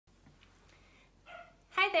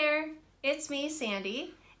Hi there, it's me,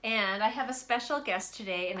 Sandy, and I have a special guest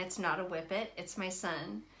today, and it's not a whippet, it's my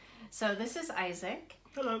son. So this is Isaac.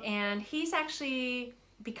 Hello. And he's actually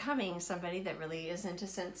becoming somebody that really is into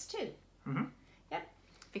scents too. Mm-hmm. Yep,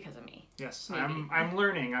 because of me. Yes, Maybe. I'm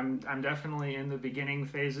learning. I'm definitely in the beginning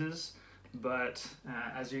phases, but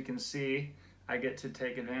as you can see, I get to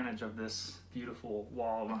take advantage of this beautiful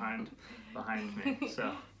wall behind me.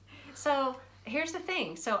 So here's the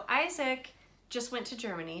thing. So Isaac just went to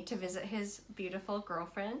Germany to visit his beautiful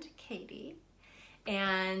girlfriend, Katie.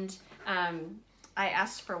 And I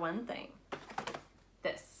asked for one thing,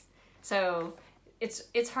 this. So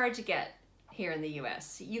it's hard to get here in the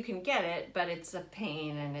US. You can get it, but it's a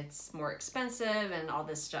pain and it's more expensive and all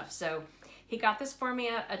this stuff. So he got this for me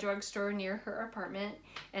at a drugstore near her apartment,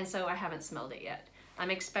 and so I haven't smelled it yet. I'm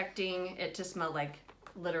expecting it to smell like,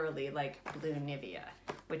 literally like blue Nivea,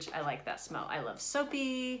 which I like that smell. I love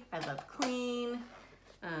soapy, I love clean.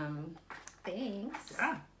 Thanks.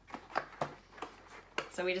 Yeah.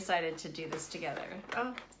 So we decided to do this together.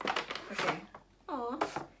 Oh, okay. Oh,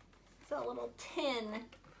 it's a little tin.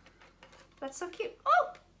 That's so cute. Oh,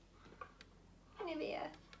 Nivea.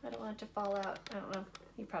 I don't want it to fall out. I don't know.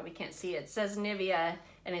 You probably can't see it. It says Nivea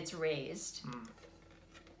and it's raised. Mm.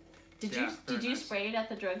 Did you Nice. spray it at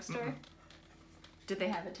the drugstore? Mm-mm. Did they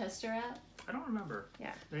have a tester out? I don't remember.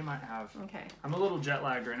 Yeah. They might have. Okay. I'm a little jet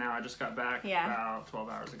lagged right now. I just got back about 12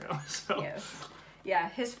 hours ago. So. Yes. Yeah,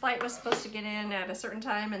 his flight was supposed to get in at a certain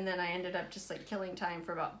time, and then I ended up just like killing time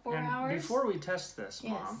for about 4 hours. Before we test this,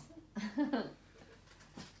 Mom, yes.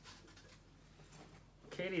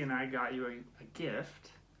 Katie and I got you a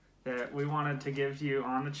gift that we wanted to give to you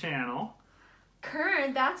on the channel.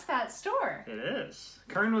 Kern, that's that store. It is.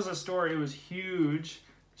 Kern was a store. It was huge.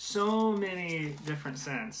 So many different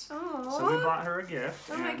scents. Oh. So we bought her a gift.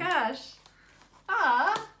 Oh my gosh.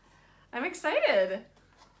 Ah, I'm excited.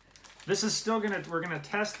 This is still we're gonna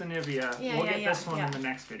test the Nivea. We'll get this one in the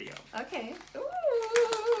next video. Okay. Ooh.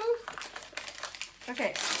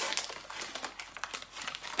 Okay.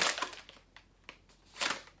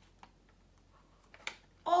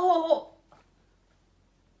 Oh,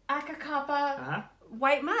 Acca Kappa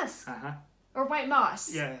White Musk. Or White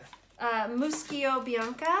Moss. Yeah. Muscio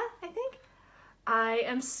Bianca, I think. I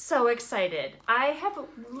am so excited. I have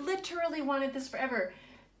literally wanted this forever.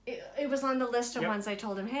 It was on the list of ones I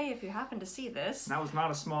told him, hey, if you happen to see this. That was not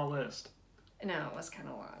a small list. No, it was kind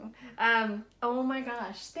of long. Oh my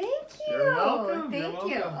gosh, thank you. You're welcome. Thank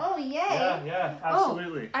you. Oh, yay. Yeah,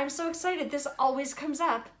 absolutely. Oh, I'm so excited. This always comes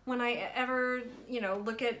up when I ever,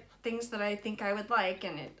 look at things that I think I would like,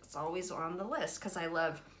 and it's always on the list because I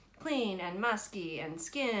love clean and musky and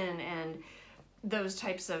skin and those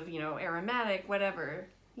types of, aromatic, whatever.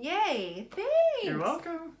 Yay, thanks. You're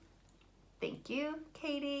welcome. Thank you,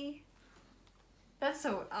 Katie. That's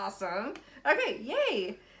so awesome. Okay,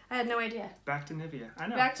 yay. I had no idea. Back to Nivea. I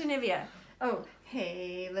know. Back to Nivea. Oh,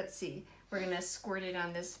 hey, let's see. We're gonna squirt it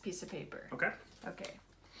on this piece of paper. Okay. Okay.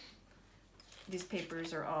 These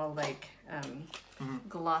papers are all like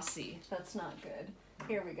glossy. That's not good.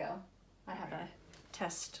 Here we go. I have a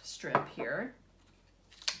test strip here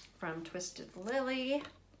from Twisted Lily.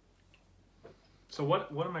 So what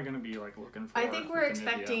am I gonna be like looking for? I think we're with the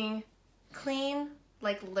expecting clean,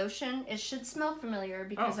 like lotion. It should smell familiar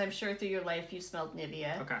because I'm sure through your life you smelled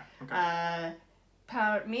Nivea. Okay.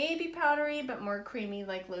 Maybe powdery, but more creamy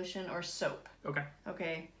like lotion or soap. Okay.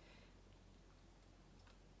 Okay.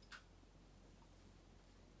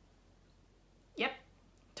 Yep.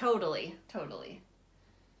 Totally.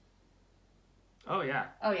 Oh yeah.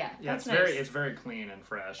 Oh yeah. Yeah, That's it's very clean and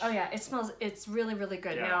fresh. Oh yeah, it's really, really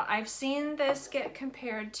good. Yeah. Now, I've seen this get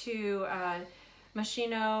compared to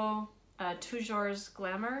Moschino Toujours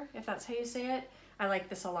Glamour, if that's how you say it. I like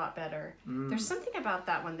this a lot better. There's something about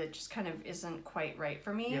that one that just kind of isn't quite right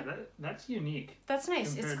for me. Yeah, that's unique. That's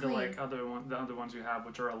nice. Compared It's to clean. like the other ones you have,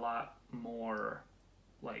 which are a lot more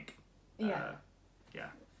like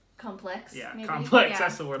Complex. Yeah, maybe? complex. Yeah.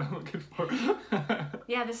 That's the word I'm looking for.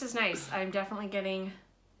 Yeah, this is nice. I'm definitely getting,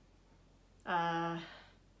 I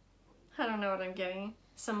don't know what I'm getting.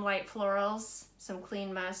 Some light florals, some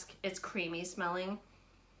clean musk. It's creamy smelling.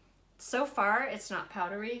 So far, it's not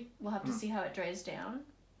powdery. We'll have to see how it dries down.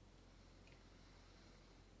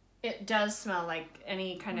 It does smell like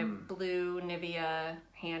any kind of blue Nivea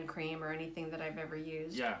hand cream or anything that I've ever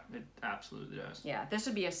used. Yeah, it absolutely does. Yeah, this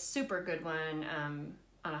would be a super good one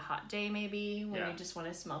on a hot day maybe when you just want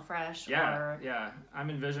to smell fresh. Yeah, yeah.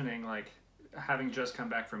 I'm envisioning like having just come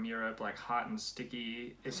back from Europe, like hot and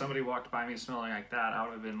sticky. If somebody walked by me smelling like that, I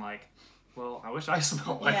would have been like, well, I wish I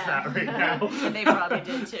smelled like that right now. They probably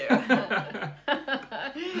did too.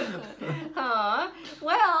 Aw.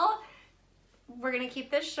 Well, we're going to keep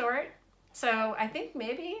this short. So I think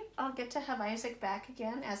maybe I'll get to have Isaac back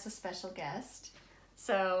again as a special guest.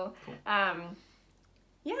 So, Cool.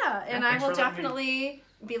 Yeah, and I will definitely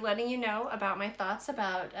be letting you know about my thoughts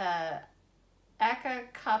about Acca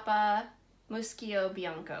Kappa Muscio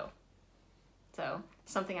Bianca. So,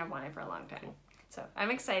 something I've wanted for a long time. Cool. So,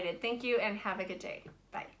 I'm excited. Thank you and have a good day.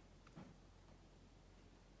 Bye.